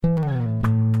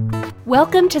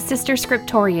Welcome to Sister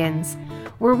Scriptorians,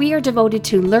 where we are devoted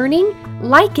to learning,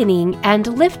 likening, and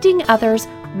lifting others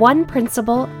one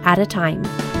principle at a time.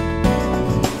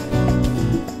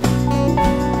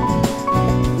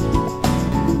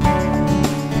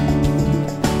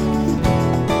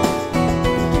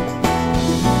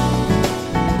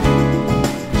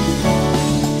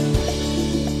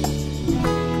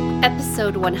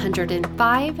 Episode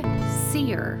 105,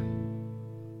 Seer.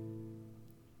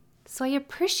 So I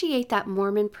appreciate that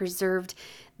Mormon preserved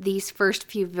these first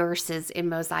few verses in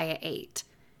Mosiah 8.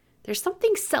 There's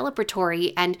something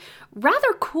celebratory and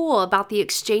rather cool about the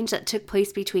exchange that took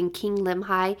place between King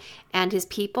Limhi and his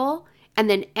people, and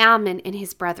then Ammon and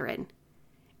his brethren.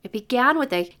 It began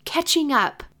with a catching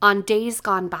up on days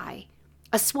gone by,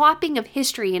 a swapping of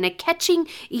history and a catching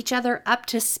each other up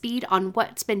to speed on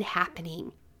what's been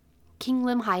happening. King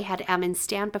Limhi had Ammon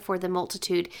stand before the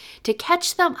multitude to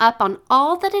catch them up on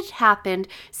all that had happened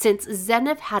since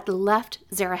Zeniff had left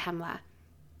Zarahemla.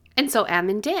 And so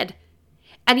Ammon did.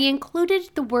 And he included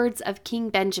the words of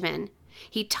King Benjamin.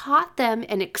 He taught them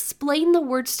and explained the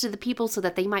words to the people so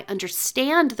that they might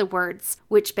understand the words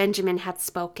which Benjamin had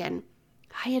spoken.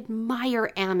 I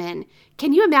admire Ammon.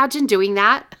 Can you imagine doing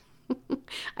that?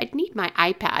 I'd need my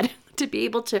iPad to be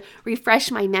able to refresh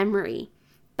my memory.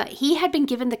 But he had been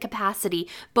given the capacity,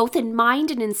 both in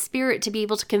mind and in spirit, to be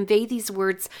able to convey these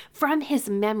words from his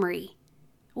memory.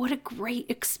 What a great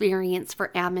experience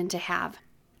for Ammon to have.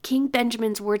 King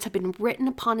Benjamin's words have been written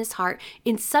upon his heart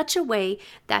in such a way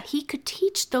that he could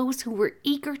teach those who were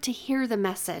eager to hear the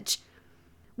message.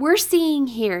 We're seeing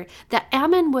here that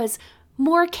Ammon was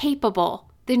more capable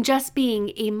than just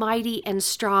being a mighty and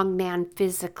strong man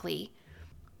physically.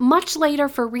 Much later,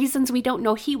 for reasons we don't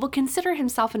know, he will consider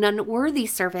himself an unworthy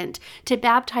servant to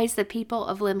baptize the people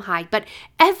of Limhi. But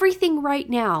everything right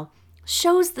now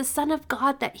shows the Son of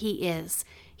God that he is.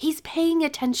 He's paying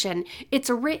attention.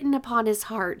 It's written upon his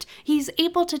heart. He's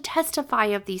able to testify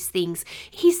of these things.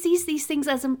 He sees these things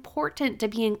as important to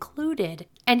be included,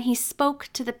 and he spoke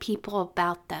to the people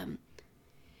about them.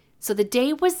 So the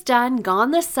day was done,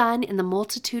 gone the sun, and the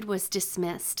multitude was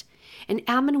dismissed. And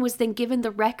Ammon was then given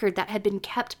the record that had been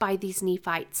kept by these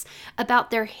Nephites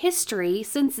about their history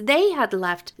since they had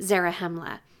left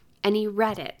Zarahemla, and he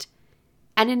read it.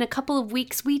 And in a couple of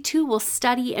weeks, we too will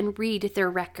study and read their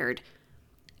record.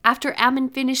 After Ammon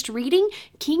finished reading,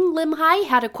 King Limhi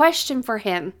had a question for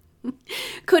him.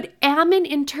 Could Ammon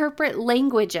interpret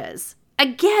languages?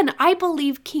 Again, I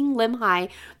believe King Limhi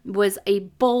was a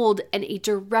bold and a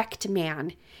direct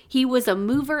man. He was a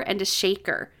mover and a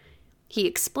shaker. He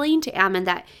explained to Ammon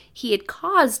that he had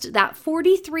caused that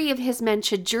 43 of his men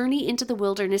should journey into the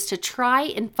wilderness to try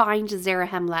and find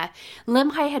Zarahemla.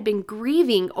 Limhi had been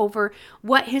grieving over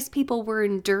what his people were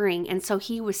enduring, and so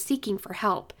he was seeking for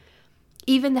help.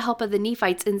 Even the help of the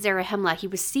Nephites in Zarahemla, he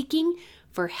was seeking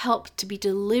for help to be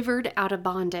delivered out of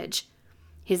bondage.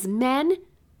 His men,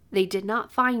 they did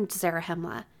not find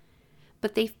Zarahemla,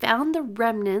 but they found the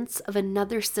remnants of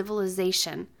another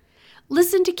civilization.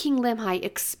 Listen to King Limhi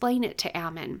explain it to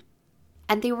Ammon.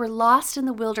 And they were lost in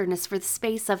the wilderness for the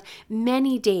space of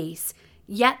many days,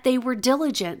 yet they were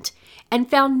diligent, and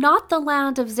found not the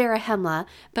land of Zarahemla,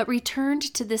 but returned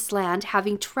to this land,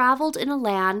 having traveled in a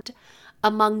land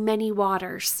among many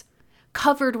waters,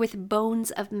 covered with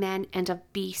bones of men and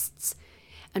of beasts,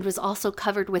 and was also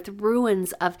covered with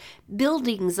ruins of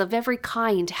buildings of every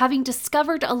kind, having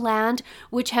discovered a land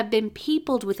which had been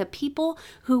peopled with a people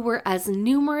who were as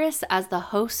numerous as the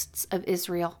hosts of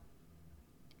Israel.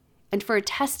 And for a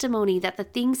testimony that the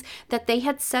things that they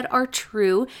had said are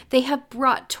true, they have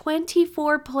brought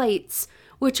 24 plates,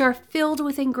 which are filled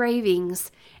with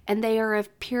engravings, and they are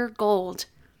of pure gold.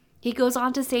 He goes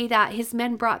on to say that his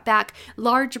men brought back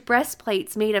large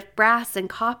breastplates made of brass and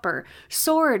copper,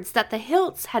 swords that the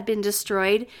hilts had been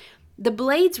destroyed. The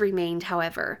blades remained,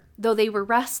 however, though they were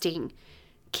rusting.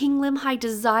 King Limhi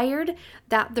desired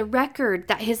that the record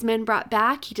that his men brought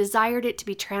back, he desired it to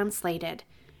be translated.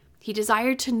 He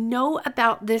desired to know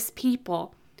about this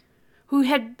people who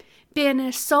had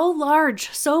been so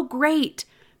large, so great,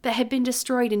 but had been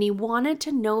destroyed, and he wanted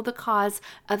to know the cause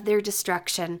of their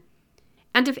destruction.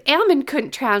 And if Ammon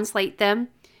couldn't translate them,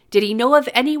 did he know of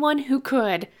anyone who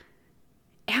could?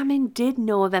 Ammon did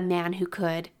know of a man who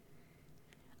could.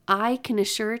 I can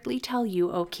assuredly tell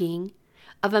you, O king,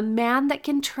 of a man that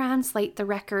can translate the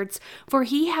records, for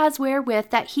he has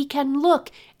wherewith that he can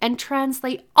look and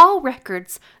translate all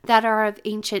records that are of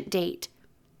ancient date.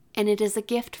 And it is a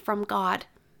gift from God.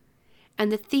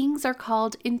 And the things are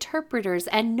called interpreters,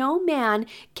 and no man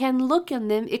can look in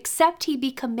them except he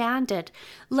be commanded,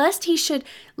 lest he should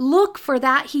look for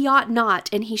that he ought not,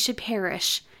 and he should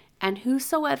perish. and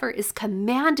whosoever is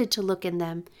commanded to look in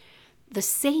them, the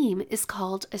same is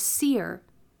called a seer.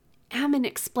 Ammon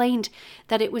explained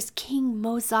that it was King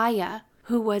Mosiah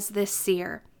who was this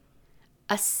seer.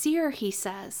 A seer, he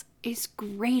says, is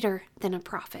greater than a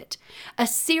prophet. A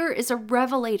seer is a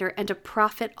revelator and a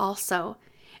prophet also.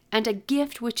 And a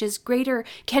gift which is greater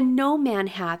can no man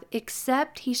have,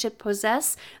 except he should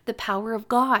possess the power of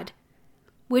God,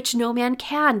 which no man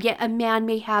can, yet a man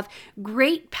may have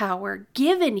great power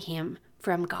given him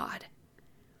from God.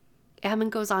 Ammon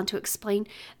goes on to explain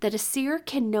that a seer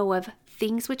can know of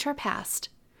things which are past,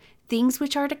 things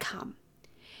which are to come.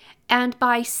 And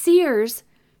by seers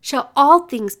shall all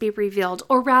things be revealed,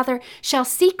 or rather, shall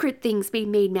secret things be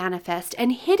made manifest,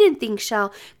 and hidden things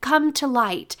shall come to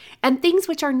light, and things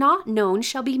which are not known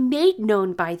shall be made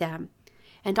known by them.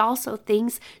 And also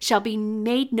things shall be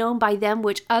made known by them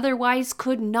which otherwise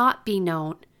could not be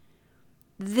known.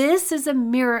 This is a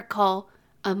miracle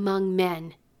among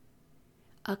men,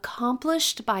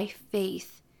 accomplished by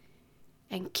faith.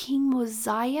 And King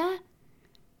Mosiah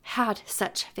had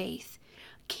such faith.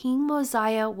 King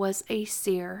Mosiah was a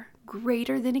seer,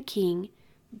 greater than a king,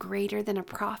 greater than a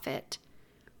prophet.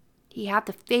 He had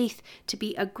the faith to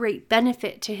be a great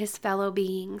benefit to his fellow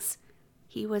beings.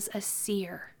 He was a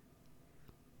seer.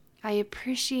 I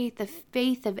appreciate the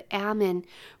faith of Ammon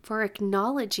for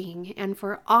acknowledging and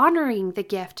for honoring the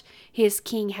gift his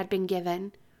king had been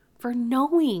given, for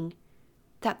knowing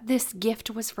that this gift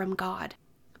was from God.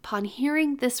 Upon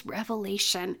hearing this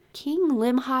revelation, King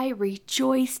Limhi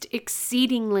rejoiced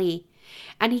exceedingly,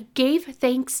 and he gave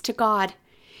thanks to God.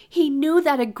 He knew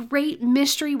that a great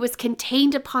mystery was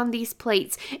contained upon these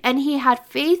plates, and he had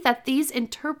faith that these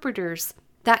interpreters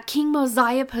that King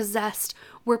Mosiah possessed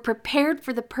were prepared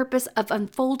for the purpose of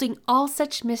unfolding all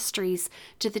such mysteries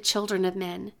to the children of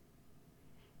men.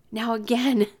 Now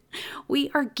again,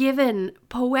 we are given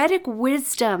poetic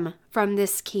wisdom from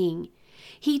this king.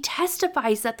 He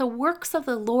testifies that the works of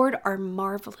the Lord are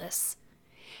marvelous,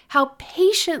 how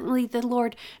patiently the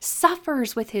Lord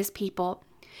suffers with his people,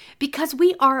 because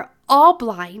we are all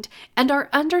blind and our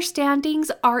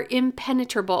understandings are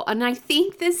impenetrable. And I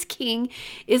think this king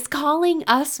is calling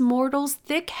us mortals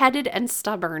thick-headed and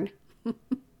stubborn.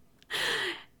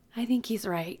 I think he's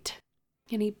right.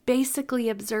 And he basically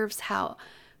observes how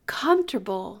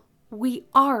comfortable we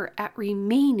are at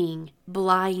remaining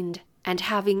blind and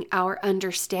having our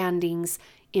understandings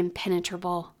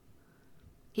impenetrable.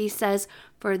 He says,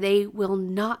 "For they will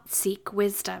not seek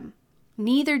wisdom,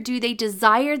 neither do they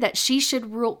desire that she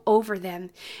should rule over them."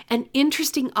 An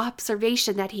interesting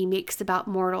observation that he makes about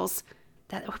mortals,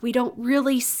 that we don't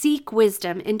really seek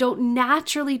wisdom and don't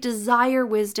naturally desire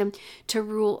wisdom to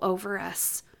rule over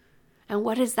us. And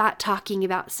what is that talking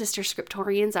about, Sister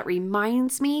Scriptorians? That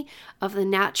reminds me of the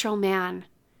natural man.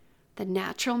 The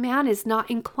natural man is not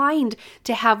inclined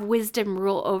to have wisdom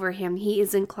rule over him. He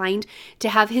is inclined to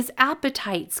have his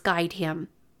appetites guide him.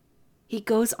 He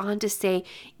goes on to say,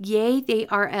 "Yea, they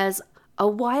are as a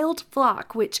wild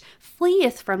flock which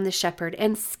fleeth from the shepherd,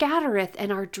 and scattereth,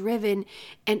 and are driven,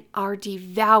 and are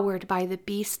devoured by the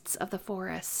beasts of the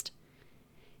forest."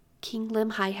 King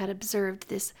Limhi had observed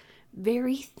this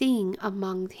very thing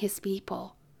among his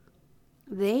people.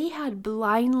 They had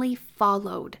blindly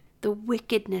followed the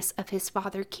wickedness of his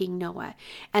father, King Noah,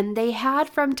 and they had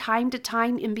from time to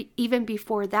time, even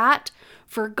before that,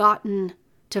 forgotten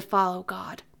to follow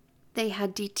God. They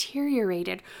had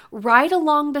deteriorated right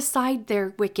along beside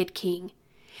their wicked king.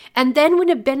 And then when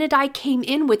Abinadi came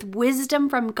in with wisdom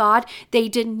from God, they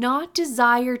did not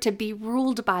desire to be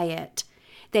ruled by it.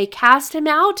 They cast him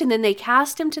out, and then they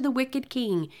cast him to the wicked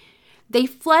king. They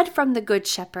fled from the good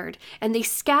shepherd, and they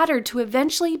scattered to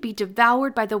eventually be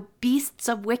devoured by the beasts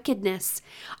of wickedness,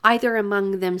 either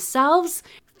among themselves,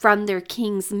 from their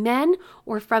king's men,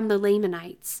 or from the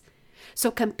Lamanites. So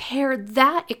compare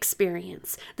that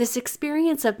experience, this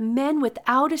experience of men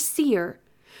without a seer,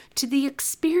 to the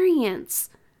experience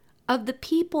of the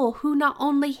people who not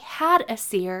only had a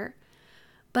seer,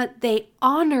 but they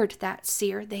honored that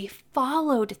seer, they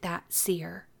followed that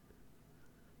seer.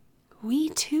 We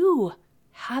too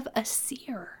have a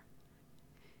seer.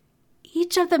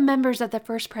 Each of the members of the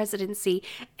First Presidency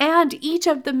and each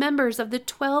of the members of the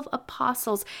 12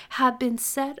 apostles have been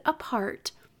set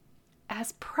apart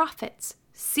as prophets,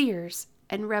 seers,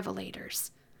 and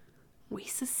revelators. We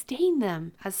sustain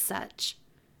them as such.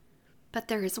 But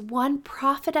there is one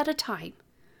prophet at a time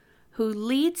who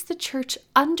leads the church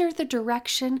under the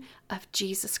direction of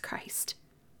Jesus Christ.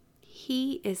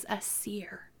 He is a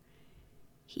seer.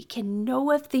 He can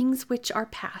know of things which are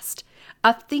past,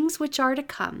 of things which are to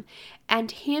come,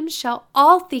 and him shall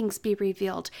all things be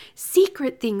revealed.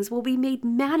 Secret things will be made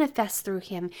manifest through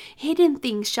him. Hidden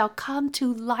things shall come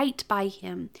to light by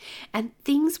him. And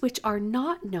things which are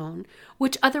not known,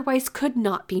 which otherwise could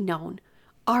not be known,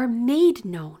 are made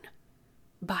known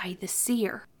by the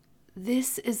seer.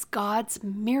 This is God's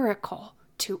miracle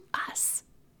to us.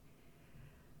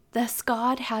 Thus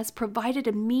God has provided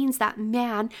a means that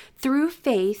man, through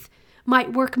faith,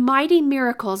 might work mighty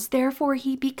miracles. Therefore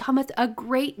he becometh a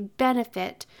great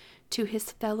benefit to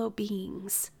his fellow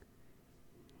beings.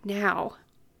 Now,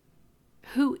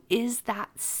 who is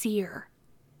that seer?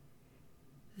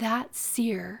 That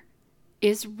seer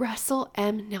is Russell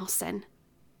M. Nelson.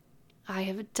 I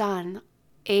have done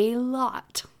a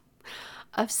lot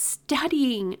of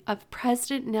studying of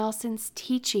President Nelson's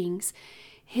teachings,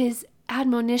 his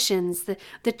admonitions,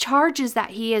 the charges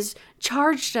that he has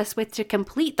charged us with to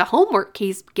complete, the homework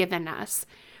he's given us,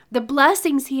 the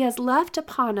blessings he has left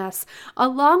upon us,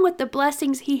 along with the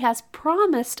blessings he has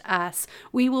promised us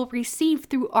we will receive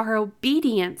through our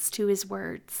obedience to his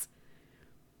words.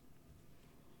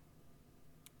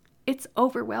 It's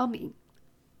overwhelming.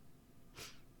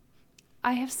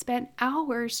 I have spent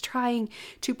hours trying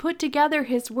to put together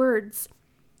his words,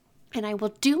 and I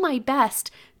will do my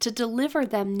best to deliver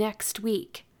them next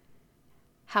week.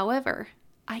 However,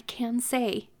 I can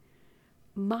say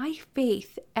my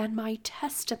faith and my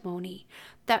testimony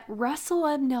that Russell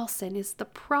M. Nelson is the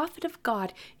prophet of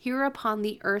God here upon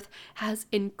the earth has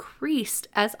increased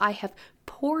as I have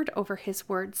pored over his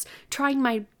words, trying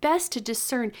my best to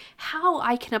discern how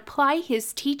I can apply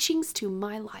his teachings to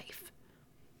my life.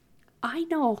 I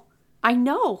know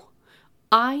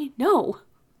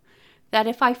that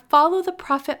if I follow the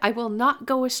prophet, I will not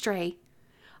go astray.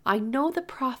 I know the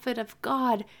prophet of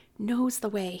God knows the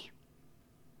way.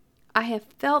 I have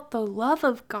felt the love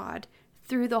of God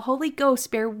through the Holy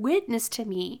Ghost bear witness to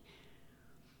me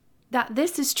that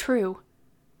this is true.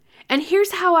 And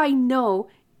here's how I know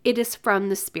it is from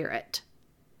the Spirit.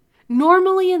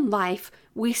 Normally in life,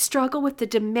 we struggle with the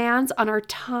demands on our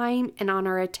time and on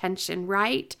our attention,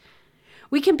 right?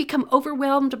 We can become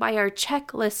overwhelmed by our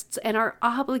checklists and our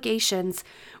obligations.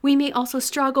 We may also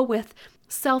struggle with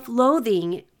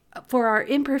self-loathing for our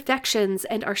imperfections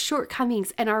and our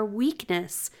shortcomings and our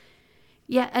weakness.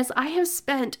 Yet as I have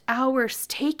spent hours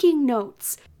taking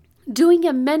notes, doing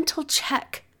a mental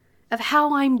check of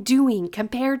how I'm doing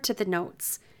compared to the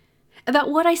notes, about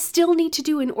what I still need to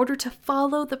do in order to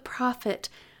follow the prophet,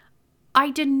 I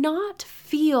did not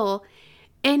feel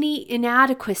any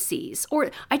inadequacies,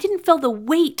 or I didn't feel the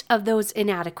weight of those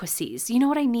inadequacies. You know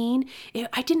what I mean?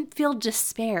 I didn't feel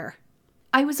despair.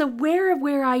 I was aware of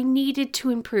where I needed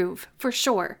to improve, for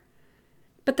sure.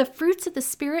 But the fruits of the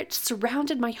Spirit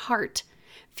surrounded my heart,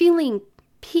 feeling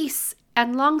peace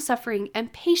and long-suffering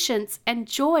and patience and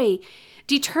joy,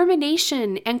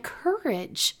 determination and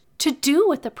courage to do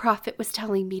what the prophet was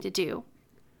telling me to do.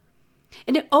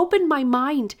 And it opened my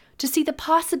mind to see the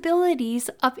possibilities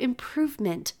of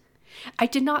improvement. I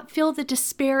did not feel the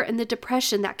despair and the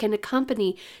depression that can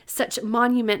accompany such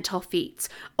monumental feats,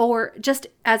 or just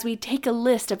as we take a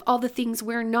list of all the things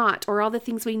we're not, or all the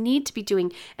things we need to be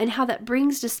doing, and how that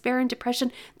brings despair and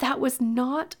depression. That was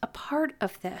not a part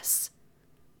of this.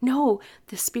 No,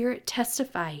 the Spirit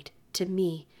testified to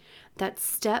me that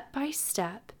step by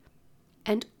step,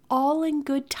 and all in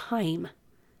good time,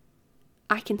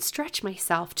 I can stretch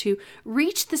myself to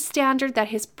reach the standard that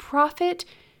his prophet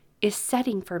is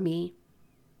setting for me.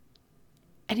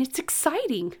 And it's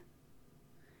exciting.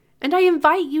 And I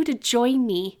invite you to join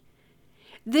me.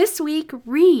 This week,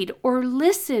 read or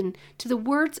listen to the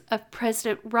words of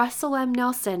President Russell M.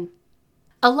 Nelson.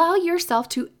 Allow yourself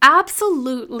to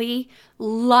absolutely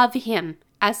love him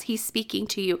as he's speaking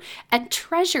to you, and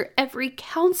treasure every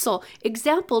counsel,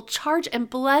 example, charge, and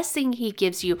blessing he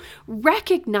gives you.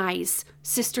 Recognize,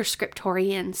 Sister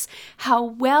Scriptorians, how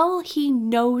well he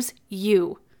knows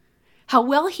you, how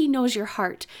well he knows your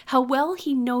heart, how well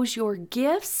he knows your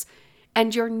gifts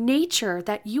and your nature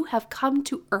that you have come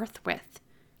to earth with.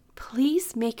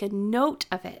 Please make a note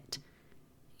of it.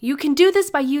 You can do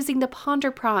this by using the Ponder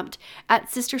prompt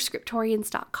at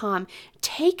sisterscriptorians.com.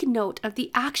 Take note of the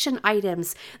action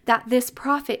items that this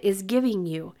prophet is giving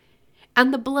you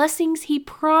and the blessings he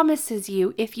promises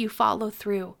you if you follow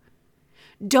through.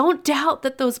 Don't doubt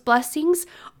that those blessings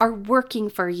are working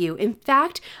for you. In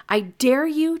fact, I dare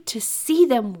you to see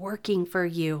them working for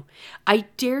you. I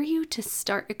dare you to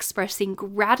start expressing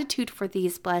gratitude for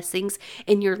these blessings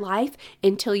in your life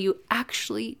until you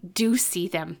actually do see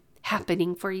them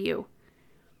happening for you.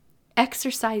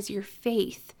 Exercise your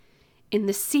faith in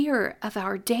the seer of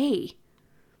our day?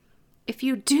 If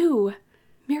you do,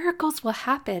 miracles will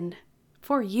happen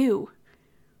for you.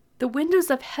 The windows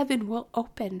of heaven will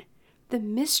open. The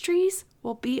mysteries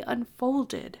will be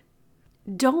unfolded.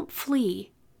 Don't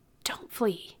flee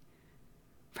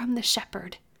from the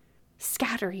shepherd,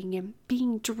 scattering and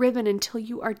being driven until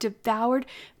you are devoured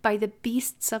by the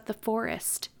beasts of the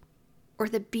forest, or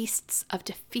the beasts of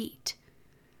defeat,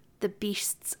 the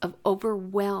beasts of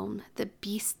overwhelm, the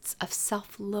beasts of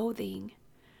self-loathing,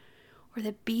 or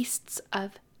the beasts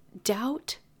of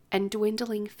doubt and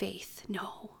dwindling faith.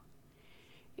 No.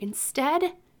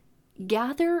 Instead,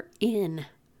 gather in.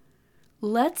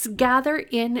 Let's gather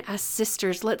in as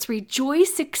sisters. Let's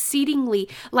rejoice exceedingly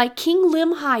like King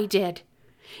Limhi did.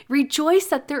 Rejoice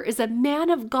that there is a man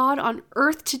of God on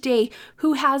earth today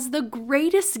who has the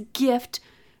greatest gift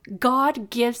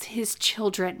God gives his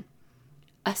children,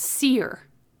 a seer.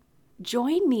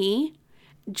 Join me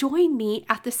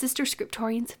at the Sister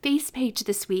Scriptorians face page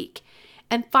this week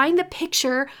and find the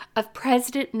picture of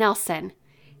President Nelson.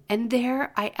 And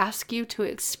there I ask you to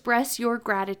express your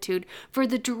gratitude for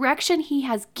the direction he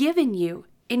has given you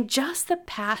in just the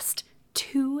past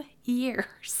 2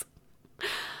 years.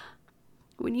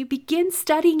 When you begin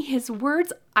studying his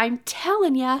words, I'm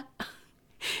telling you,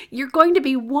 you're going to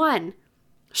be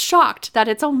shocked that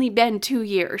it's only been 2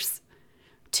 years.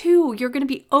 2, you're going to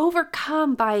be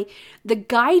overcome by the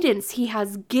guidance he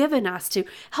has given us to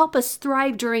help us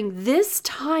thrive during this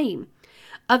time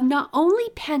of not only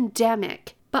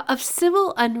pandemic, but of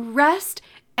civil unrest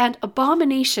and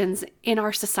abominations in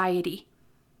our society.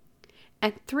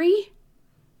 And 3,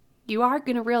 you are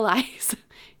going to realize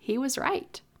he was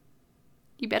right.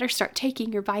 You better start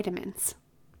taking your vitamins.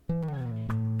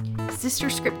 Sister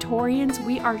Scriptorians,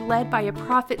 we are led by a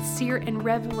prophet, seer, and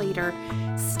revelator.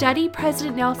 Study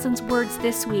President Nelson's words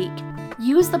this week.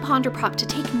 Use the Ponder Prompt to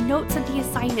take notes of the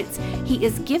assignments he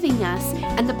is giving us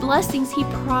and the blessings he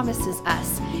promises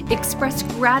us. Express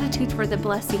gratitude for the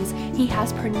blessings he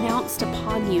has pronounced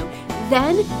upon you.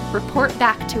 Then report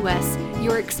back to us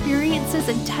your experiences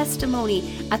and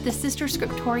testimony at the Sister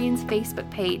Scriptorians Facebook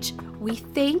page. We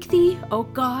thank thee, O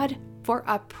God, for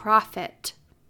a prophet.